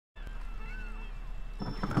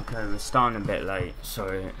Okay, we're starting a bit late,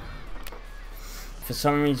 sorry. For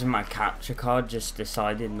some reason my capture card just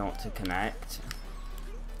decided not to connect.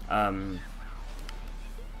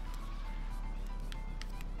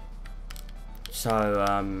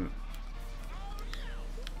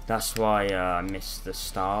 That's why I missed the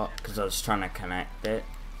start, because I was trying to connect it.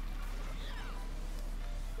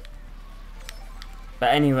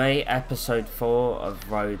 But anyway, episode 4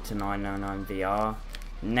 of Road to 909 VR.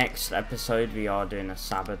 Next episode we are doing a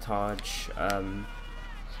sabotage.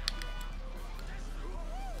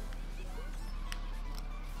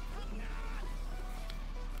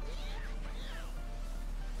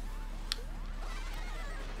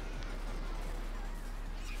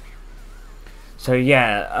 So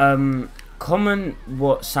yeah, comment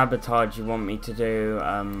what sabotage you want me to do.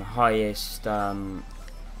 Highest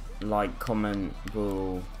like comment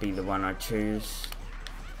will be the one I choose.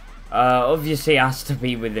 Obviously it has to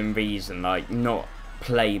be within reason, like not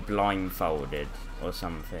play blindfolded or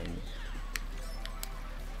something.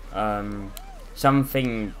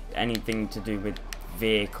 Anything to do with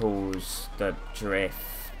vehicles that drift.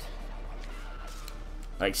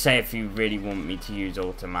 Like, say if you really want me to use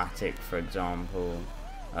automatic, for example.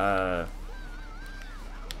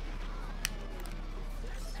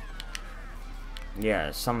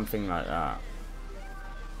 Yeah, something like that.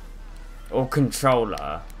 Or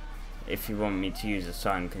controller, if you want me to use a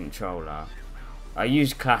certain controller. I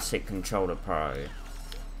use Classic Controller Pro.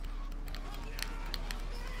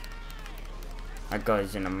 That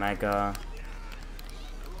guy's in a Mega.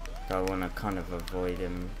 So I want to kind of avoid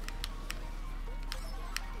him.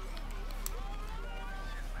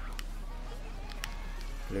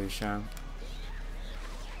 Lucia.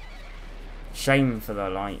 Shame for the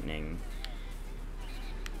lightning.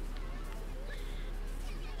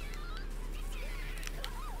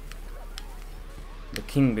 The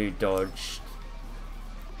King Boo dodged.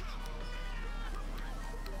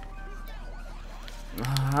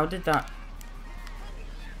 How did that?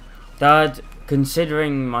 Dad,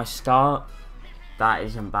 considering my start, that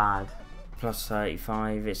isn't bad. Plus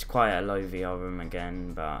 35. It's quite a low VR room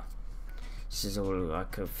again, but this is all I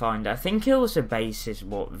could find. I think it also bases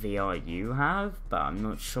what VR you have, but I'm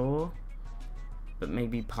not sure. But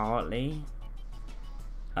maybe partly.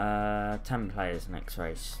 10 players next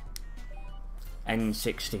race.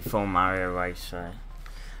 N64 Mario Racer.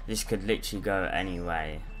 This could literally go any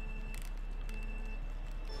way.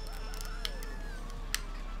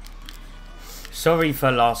 Sorry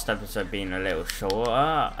for last episode being a little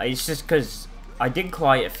shorter. It's just because I did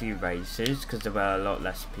quite a few races because there were a lot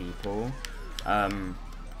less people.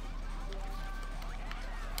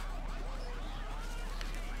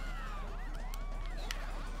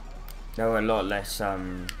 There were a lot less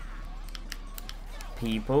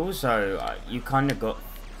people, so you kind of got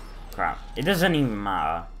crap. It doesn't even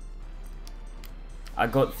matter. I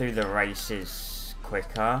got through the races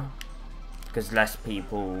quicker because less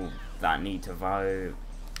people that need to vote,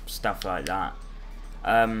 stuff like that.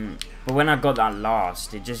 But when I got that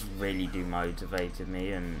last, it just really demotivated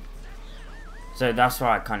me, and so that's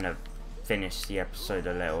why I kind of finished the episode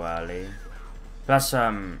a little early. Plus,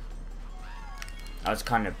 I was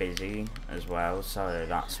kind of busy as well, so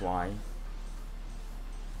that's why.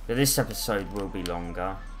 But this episode will be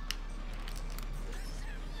longer.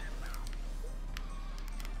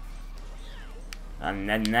 And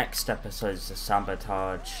then next episode is the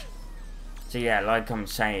sabotage. So yeah, like I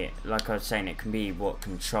was saying, it can be what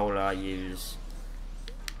controller I use.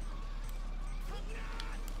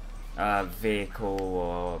 Vehicle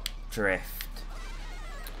or drift.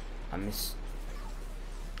 I missed.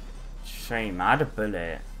 Shame, I had a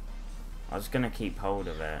bullet. I was gonna keep hold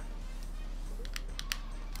of it.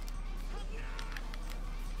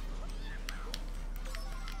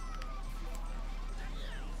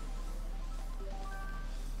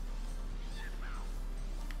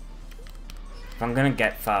 If I'm gonna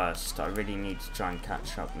get first, I really need to try and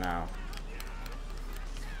catch up now.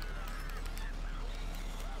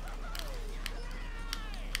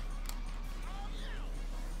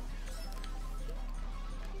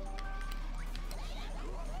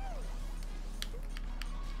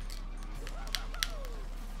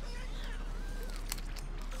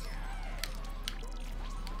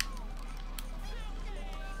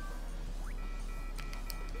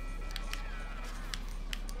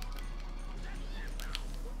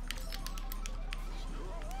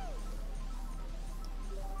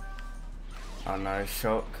 Oh no,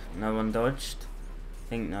 shock. No one dodged? I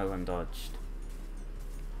think no one dodged.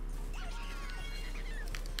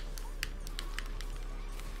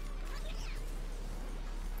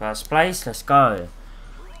 First place, let's go.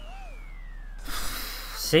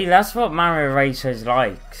 See, that's what Mario Racer's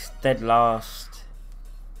like. Dead last.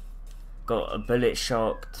 Got a bullet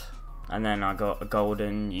shocked. And then I got a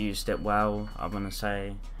golden, used it well, I want to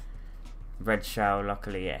say. Red shell,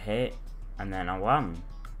 luckily it hit. And then I won.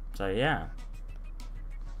 So yeah.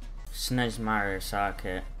 SNES Mario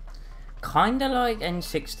Circuit. Kinda like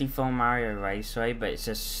N64 Mario Raceway, but it's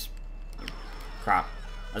just... crap.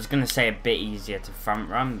 I was gonna say a bit easier to front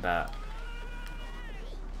run, but...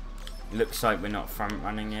 looks like we're not front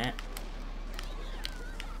running it.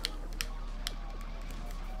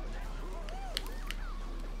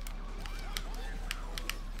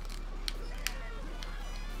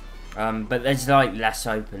 But there's like less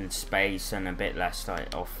open space and a bit less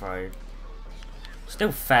like off-road.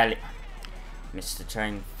 Still fairly... missed the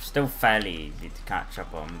train. Still fairly easy to catch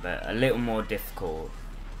up on, but a little more difficult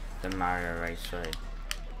than Mario Raceway.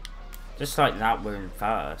 Just like that, we're in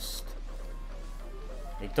first.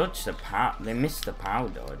 They dodged the pow. They missed the power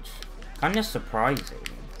dodge. Kinda surprising.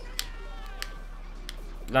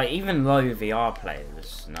 Like even low VR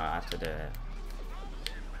players know how to do it.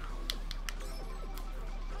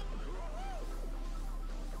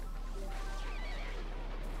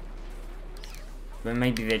 But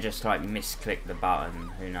maybe they just like misclicked the button,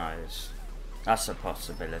 who knows. That's a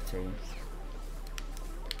possibility.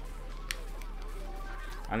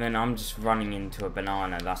 And then I'm just running into a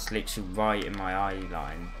banana that's literally right in my eye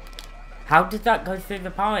line. How did that go through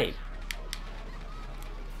the pipe?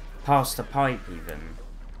 Past the pipe even.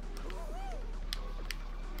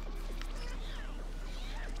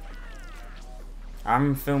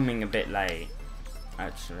 I'm filming a bit late,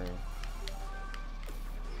 actually.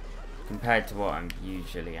 Compared to what I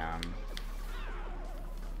usually am.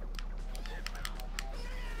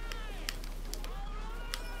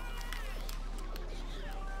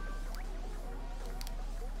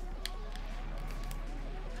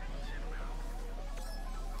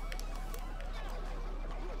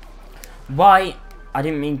 Why? I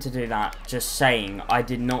didn't mean to do that. Just saying, I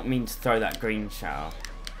did not mean to throw that green shell.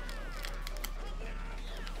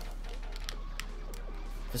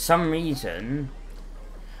 For some reason,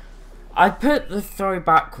 I put the throw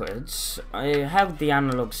backwards. I held the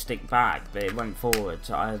analog stick back, but it went forward.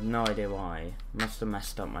 So I have no idea why. Must have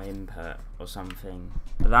messed up my input or something.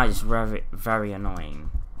 But that is very, very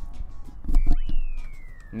annoying.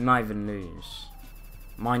 Might even lose.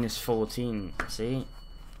 Minus 14. See?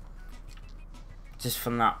 Just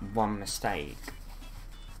from that one mistake.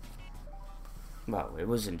 Well, it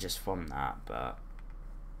wasn't just from that, but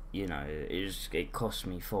you know, it cost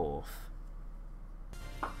me fourth.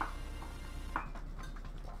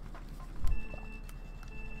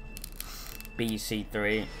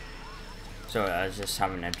 BC3. Sorry, I was just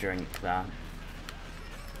having a drink there.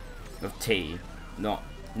 Of tea. Not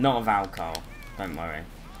of alcohol. Don't worry.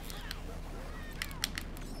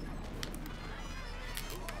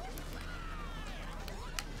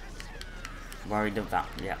 Worried of that,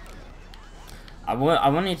 yeah. I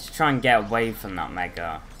wanted to try and get away from that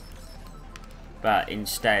mega. But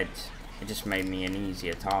instead, it just made me an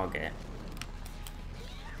easier target.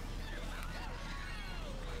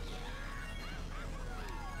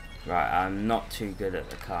 Right, I'm not too good at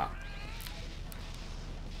the cut.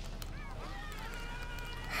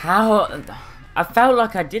 How? I felt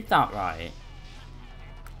like I did that right.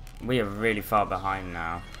 We are really far behind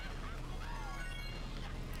now.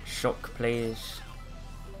 Shock, please.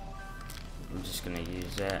 I'm just gonna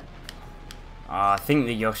use it. I think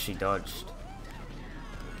the Yoshi dodged.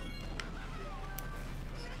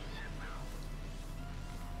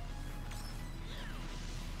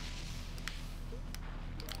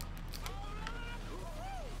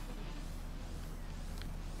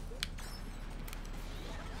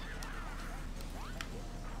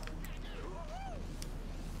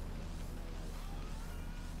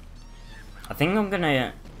 I think I'm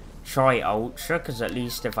gonna try Ultra, because at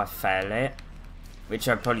least if I fail it, which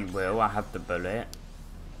I probably will, I have the bullet.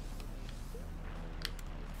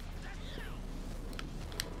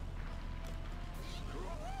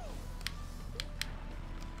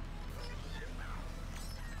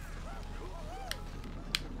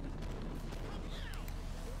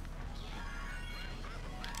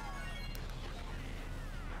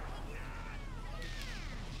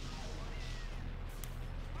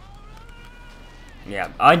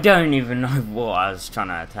 Yeah, I don't even know what I was trying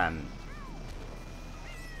to attempt.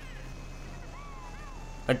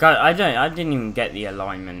 Like I didn't even get the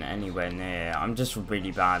alignment anywhere near. I'm just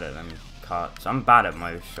really bad at them cuts. I'm bad at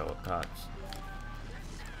most shortcuts.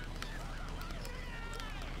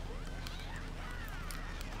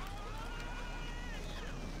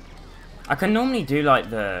 I can normally do like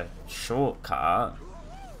the shortcut,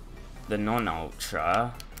 the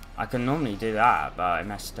non-ultra. I can normally do that, but I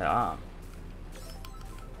messed it up.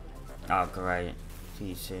 Oh, great. See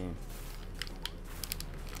you soon.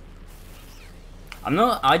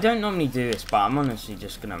 I don't normally do this, but I'm honestly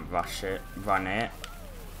just gonna run it.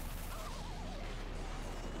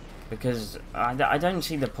 Because I don't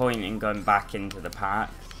see the point in going back into the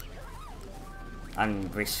pack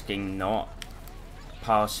and risking not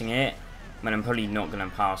passing it when I'm probably not gonna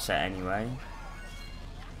pass it anyway.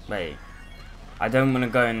 Wait, I don't want to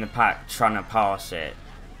go in the pack trying to pass it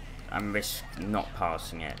and risk not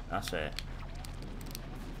passing it. That's it.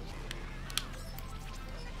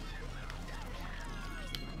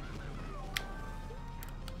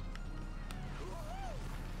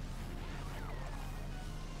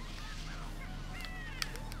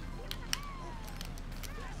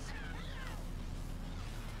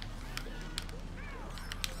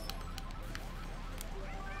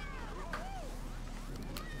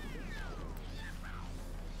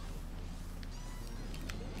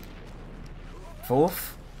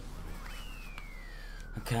 Fourth?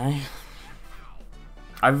 Okay.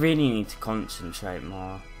 I really need to concentrate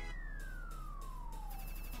more.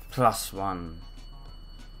 +1.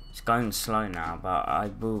 It's going slow now, but I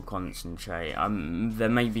will concentrate. There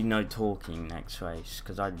may be no talking next race,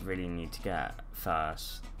 because I really need to get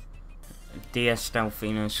first. DS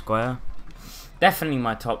Delfino Square. Definitely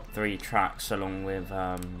my top 3 tracks, along with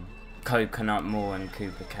Coconut Moor and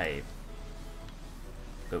Cooper Cave.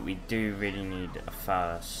 But we do really need a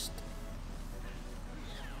first.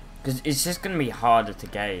 Because it's just going to be harder to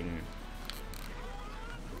gain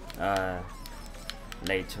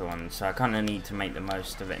later on. So I kind of need to make the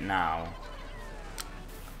most of it now.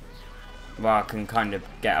 Well, I can kind of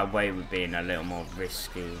get away with being a little more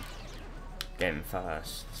risky getting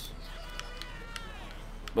firsts.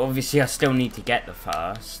 But obviously I still need to get the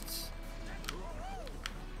firsts.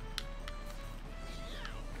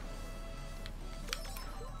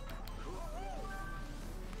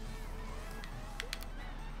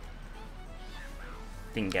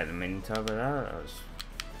 Didn't get them into over there. That was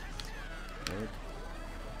good.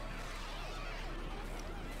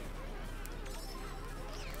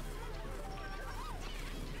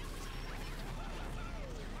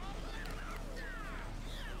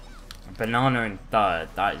 A banana in third.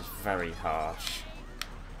 That is very harsh.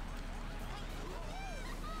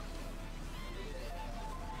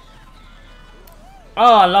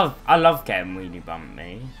 Oh, I love getting wheelie bump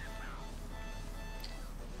me.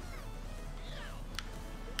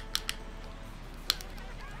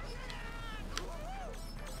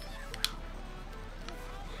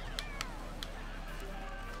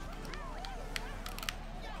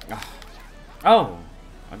 Oh,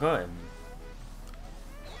 I got him.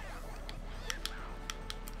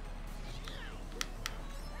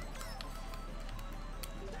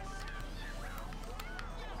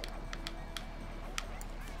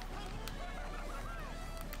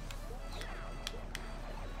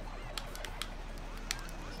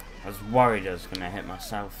 I was worried I was going to hit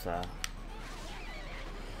myself there.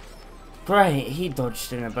 Great, he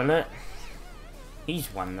dodged in a bullet.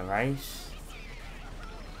 He's won the race.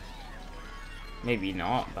 Maybe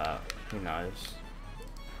not, but who knows.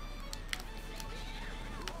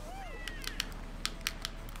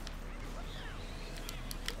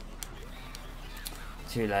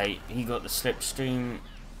 Too late. He got the slipstream.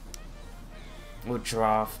 Or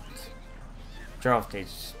draft. Draft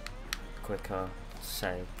is quicker to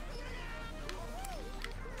say.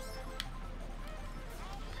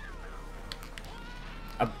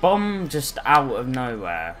 A bomb just out of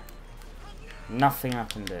nowhere. Nothing I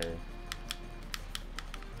can do.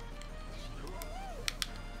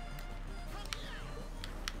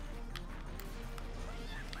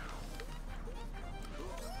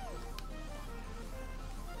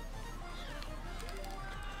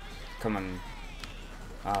 Come on.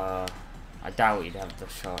 I doubt he'd have the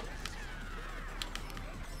shot.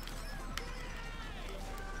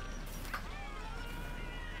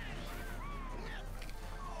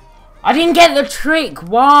 I didn't get the trick!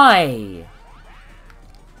 Why?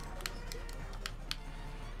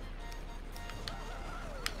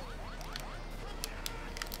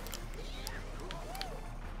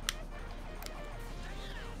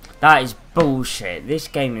 That is bullshit. This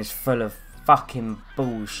game is full of fucking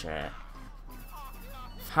bullshit.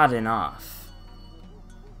 I've had enough.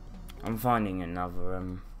 I'm finding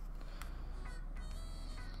another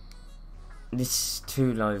this is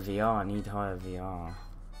too low VR. I need higher VR.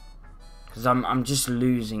 Because I'm just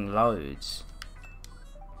losing loads.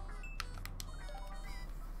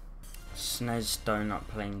 SNES Donut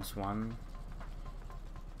Plains 1.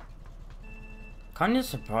 Kind of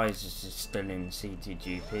surprised this is still in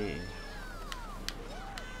CTGP.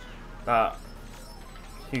 But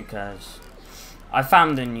who cares? I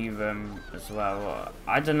found a new room as well.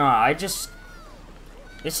 I don't know,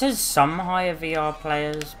 it says some higher VR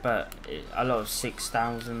players, but a lot of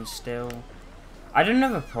 6,000 still. I don't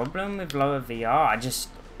have a problem with lower VR, I just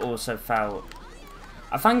also felt...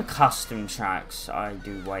 I find custom tracks I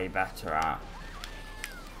do way better at.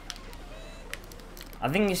 I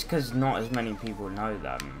think it's because not as many people know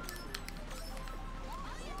them.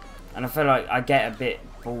 And I feel like I get a bit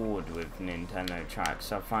bored with Nintendo tracks,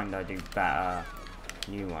 so I find I do better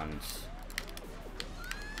new ones.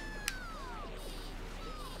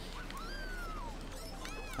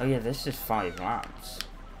 Oh yeah, this is 5 laps.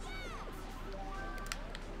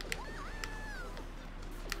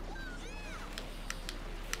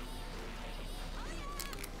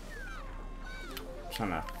 I'm trying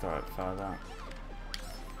to throw it further.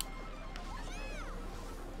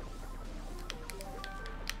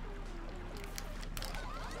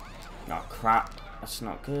 Oh crap, that's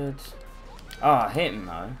not good. Oh, I hit him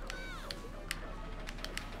though.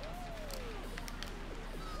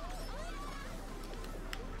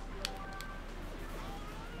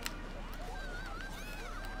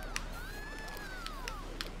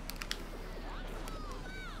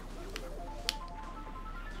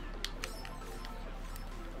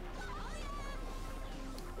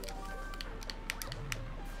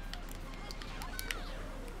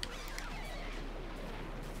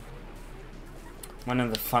 One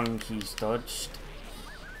of the funkies dodged.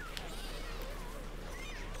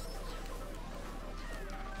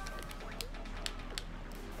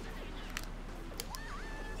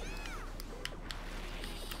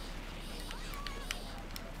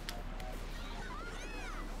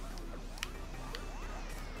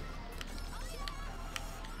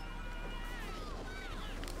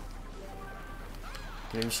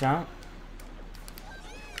 Blue shot.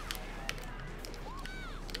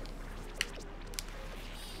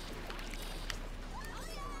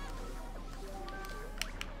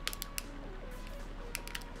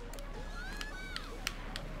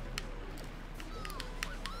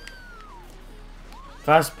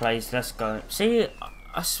 First place, let's go. See,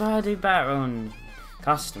 I swear I do better on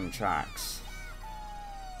custom tracks.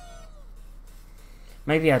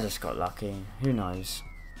 Maybe I just got lucky, who knows.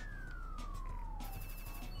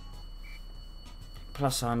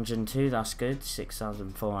 Plus 102, that's good.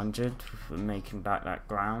 6,400 for making back that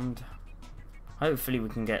ground. Hopefully we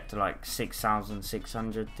can get to like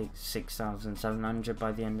 6,600, 6,700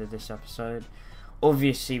 by the end of this episode.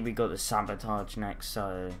 Obviously we got the sabotage next,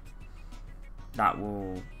 so that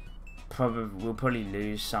we'll probably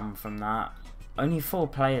lose some from that. Only 4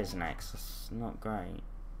 players next, that's not great.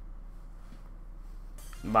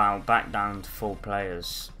 Wow, back down to 4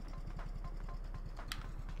 players.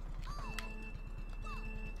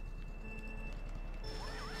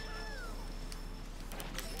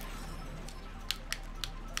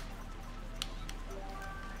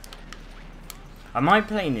 I might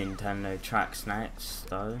play Nintendo tracks next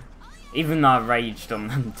though, even though I raged on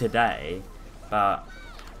them today, but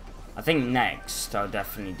I think next I'll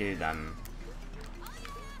definitely do them.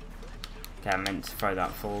 Okay, I meant to throw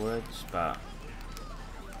that forwards, but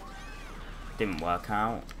didn't work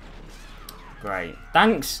out. Great.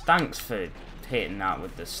 Thanks for hitting that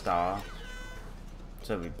with the star,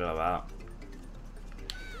 so we blow out.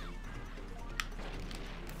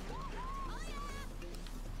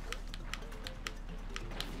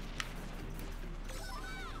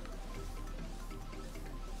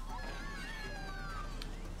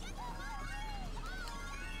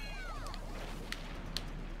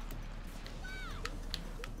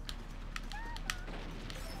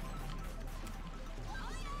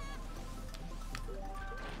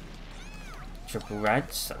 Triple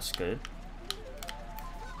reds, that's good.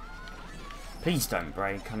 Please don't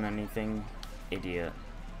break on anything, idiot.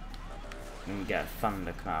 And get a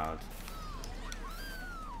thundercloud.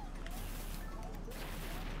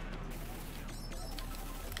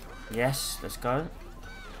 Yes, let's go.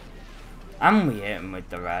 And we hit him with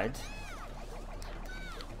the red.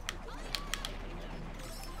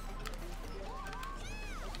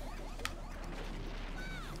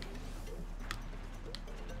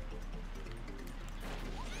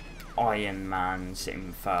 Iron Man's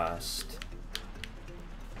in first.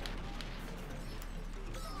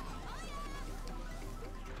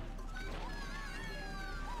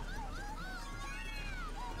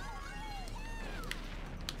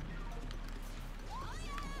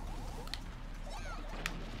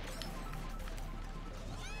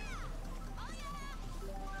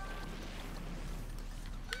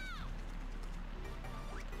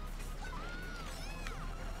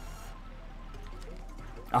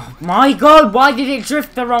 Oh my god, why did it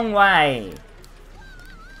drift the wrong way?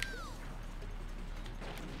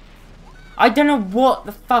 I don't know what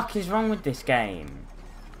the fuck is wrong with this game.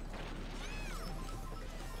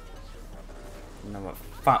 You know what?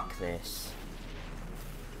 Fuck this.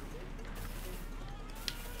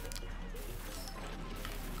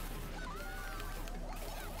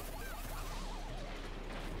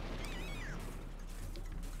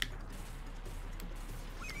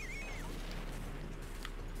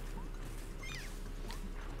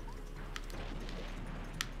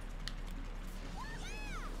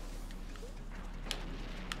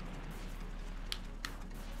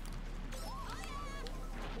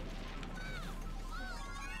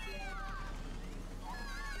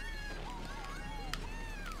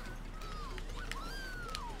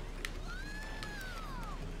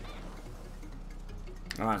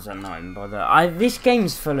 Oh, that's annoying, bother. This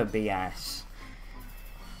game's full of BS.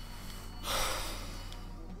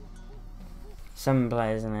 7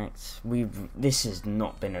 players next. This has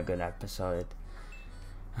not been a good episode.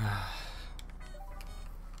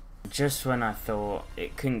 Just when I thought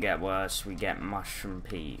it couldn't get worse, we get Mushroom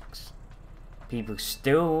Peaks. People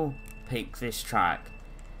still pick this track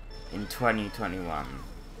in 2021.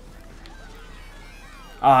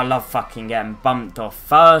 Oh, I love fucking getting bumped off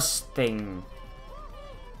first thing.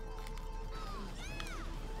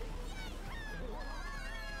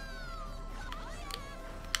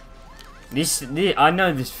 I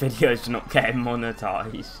know this video is not getting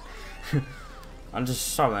monetized. I'm just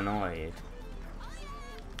so annoyed.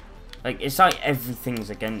 Like, it's like everything's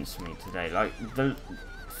against me today. Like,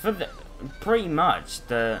 pretty much,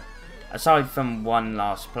 aside from one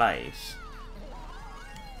last place.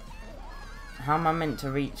 How am I meant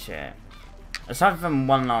to reach it? Aside from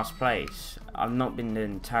one last place, I've not been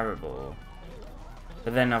doing terrible.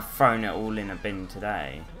 But then I've thrown it all in a bin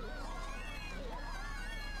today.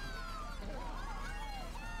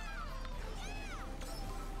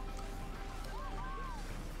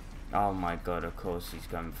 Oh my god, of course he's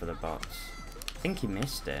going for the box. I think he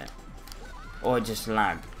missed it. Or it just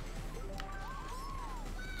lagged.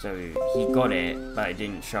 So he got it, but it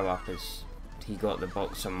didn't show up as he got the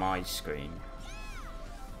box on my screen.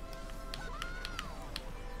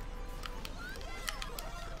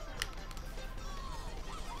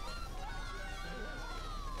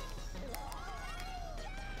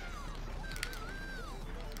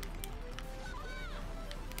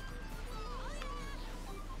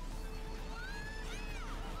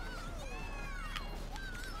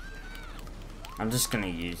 I'm just gonna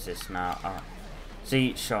use this now. Oh.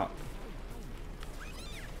 See, shot.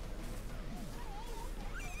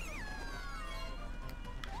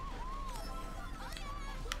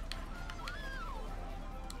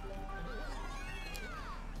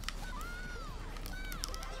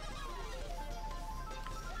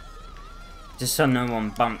 Just so no one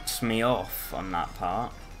bumps me off on that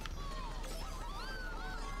part.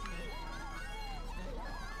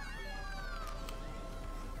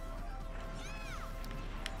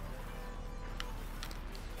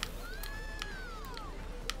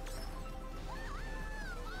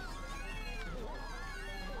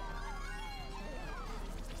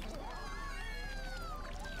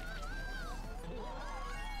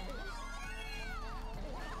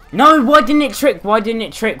 No, why didn't it trick? Why didn't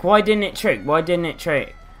it trick? Why didn't it trick? Why didn't it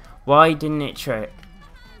trick? Why didn't it trick?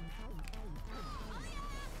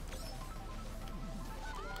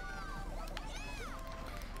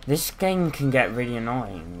 This game can get really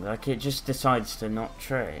annoying. Like, it just decides to not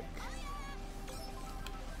trick.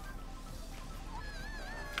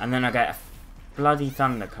 And then I get a bloody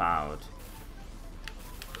thundercloud.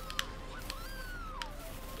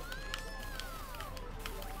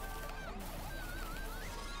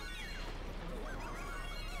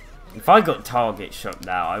 If I got target shot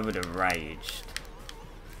now, I would have raged.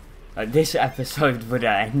 Like, this episode would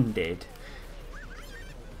have ended.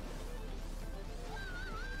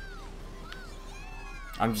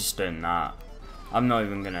 I'm just doing that. I'm not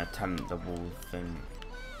even going to attempt the wall thing.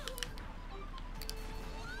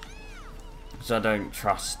 Because I don't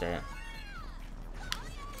trust it.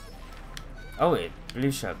 Oh, it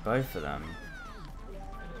blue shirt both of them.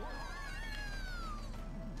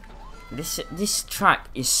 This track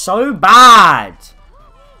is so bad.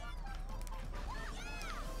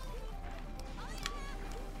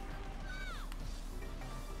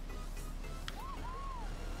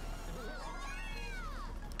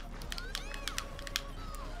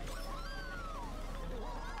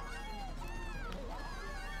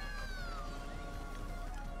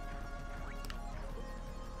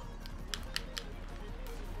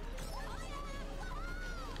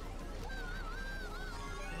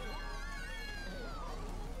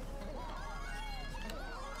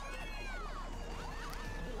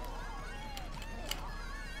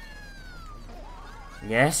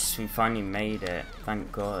 Yes, we finally made it.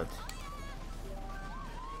 Thank God.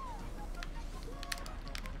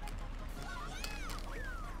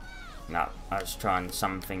 No, I was trying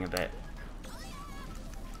something a bit.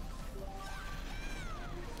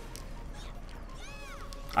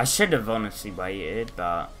 I should have honestly waited,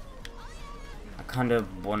 but I kind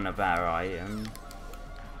of want a better item.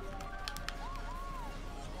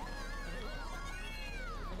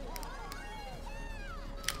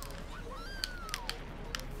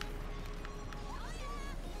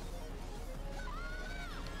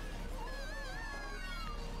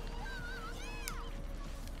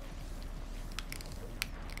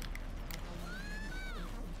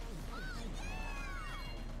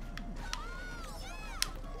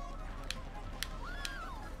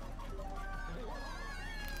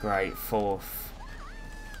 Great, 4th.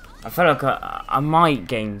 I feel like I might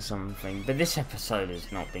gain something, but this episode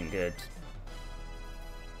has not been good.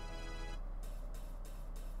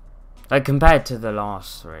 Like, compared to the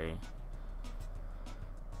last 3.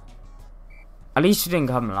 At least you didn't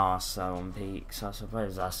come last, though, on peak, so I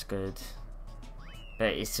suppose that's good.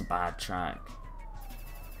 But it's a bad track.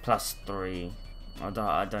 +3.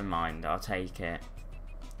 I don't mind, I'll take it.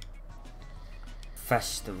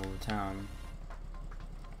 Festival Town.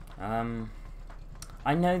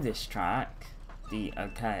 I know this track,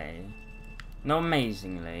 okay, not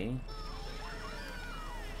amazingly.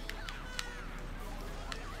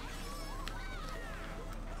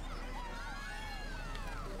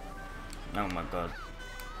 Oh my god.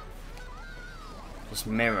 This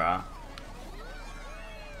mirror.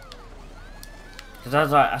 Because I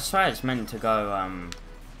was like, I swear it's meant to go,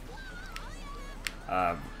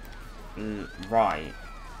 right.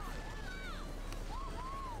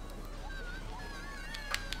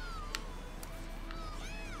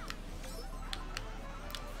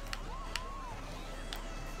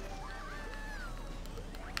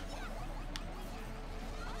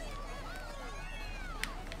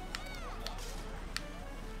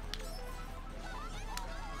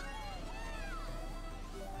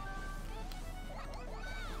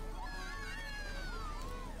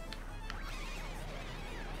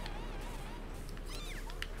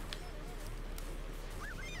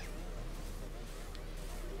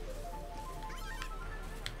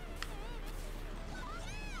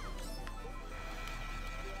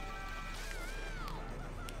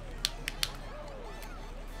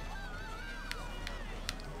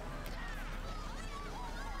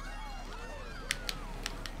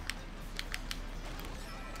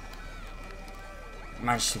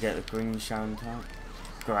 Managed to get the green shown top.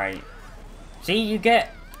 Great. See, you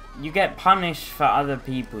get punished for other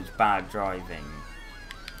people's bad driving.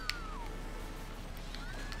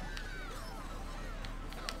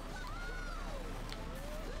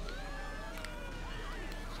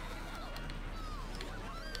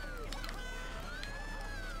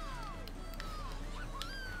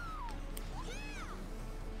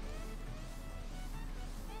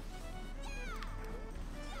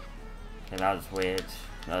 Okay, that was weird.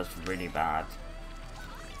 That was really bad.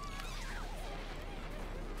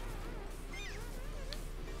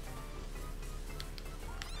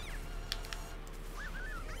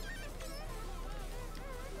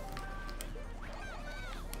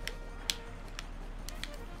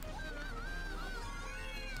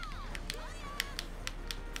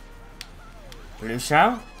 Blue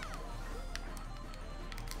shell?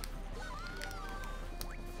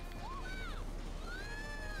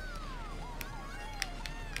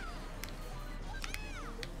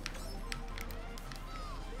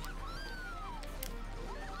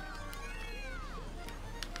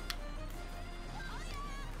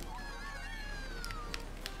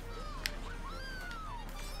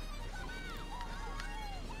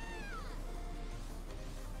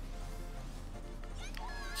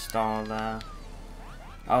 Star there.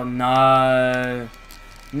 Oh no!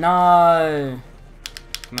 No!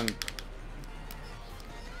 Come on.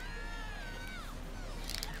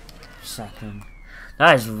 Second.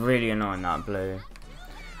 That is really annoying, that blue.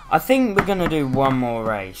 I think we're gonna do one more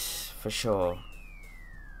race, for sure.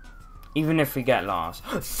 Even if we get last.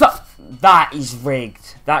 That is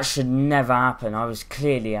rigged. That should never happen. I was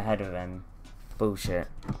clearly ahead of him. Bullshit.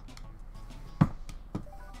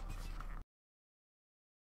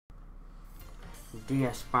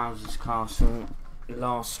 DS Bowser's Castle,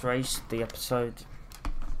 last race of the episode.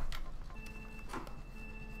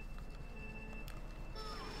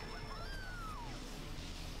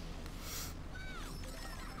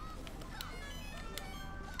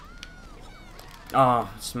 Oh,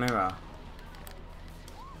 it's mirror.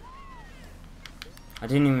 I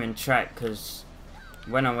didn't even check because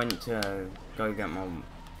when I went to go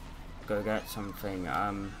go get something.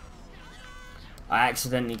 I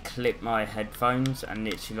accidentally clipped my headphones and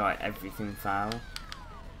literally like everything fell.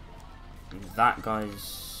 And that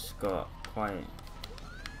guy's got quite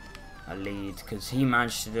a lead because he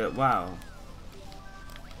managed to do it well.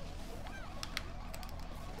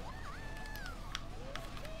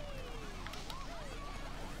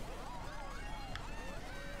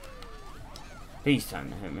 Please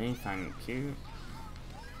don't hit me, thank you.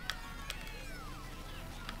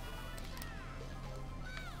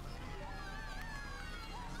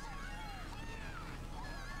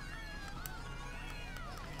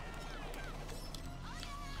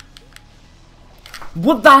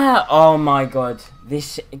 What the hell? Oh my god,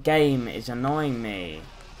 this game is annoying me.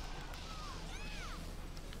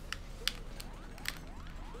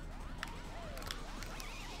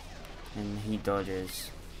 And he dodges.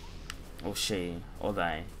 Or she, or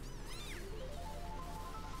they.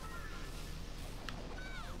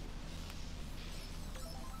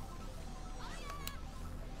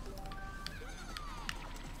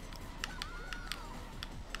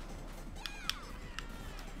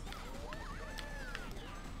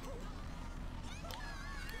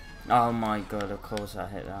 Oh my god, of course I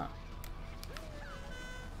hit that.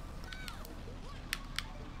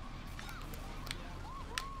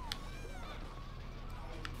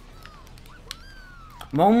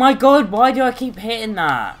 Oh my god, why do I keep hitting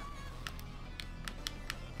that?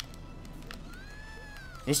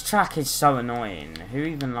 This track is so annoying. Who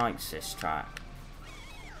even likes this track?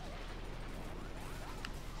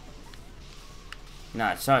 No,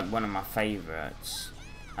 it's like one of my favourites.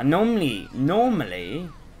 And normally,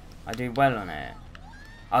 I do well on it.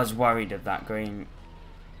 I was worried of that green.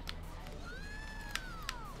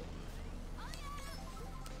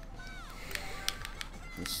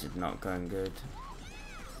 This is not going good.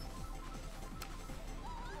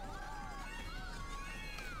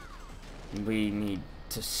 We need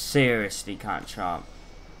to seriously catch up.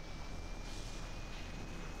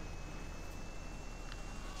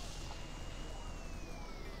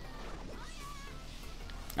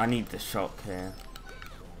 I need the shock here.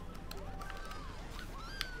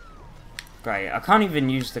 Great, I can't even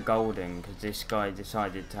use the golden because this guy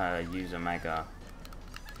decided to use a mega.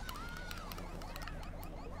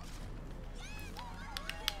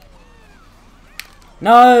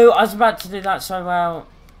 No, I was about to do that so well.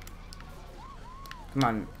 Come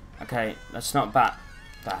on. Okay, that's not bad.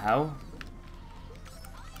 The hell?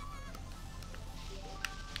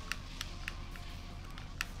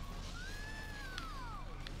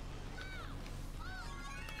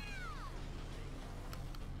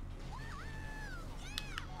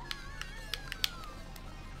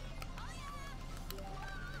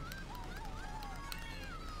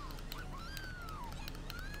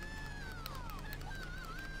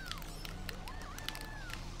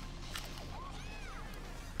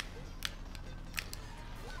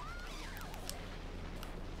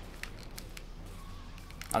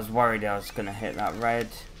 I was worried I was going to hit that red.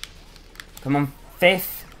 Come on,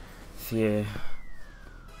 fifth. Phew.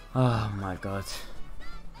 Oh my god.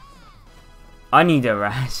 I need a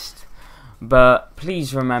rest. But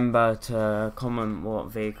please remember to comment what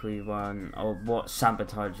vehicle you want or what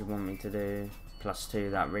sabotage you want me to do. +2,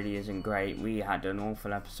 that really isn't great. We had an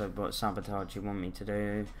awful episode, but what sabotage you want me to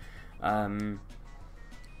do.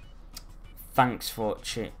 Thanks for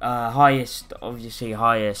watching. Obviously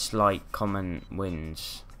highest like, comment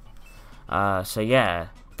wins. So yeah,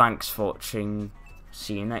 thanks for watching.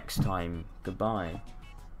 See you next time. Goodbye.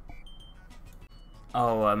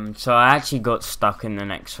 Oh, so I actually got stuck in the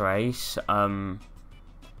next race.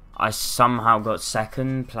 I somehow got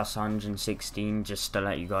second, +116, just to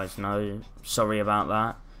let you guys know. Sorry about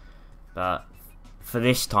that. But for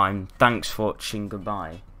this time, thanks for watching.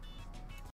 Goodbye.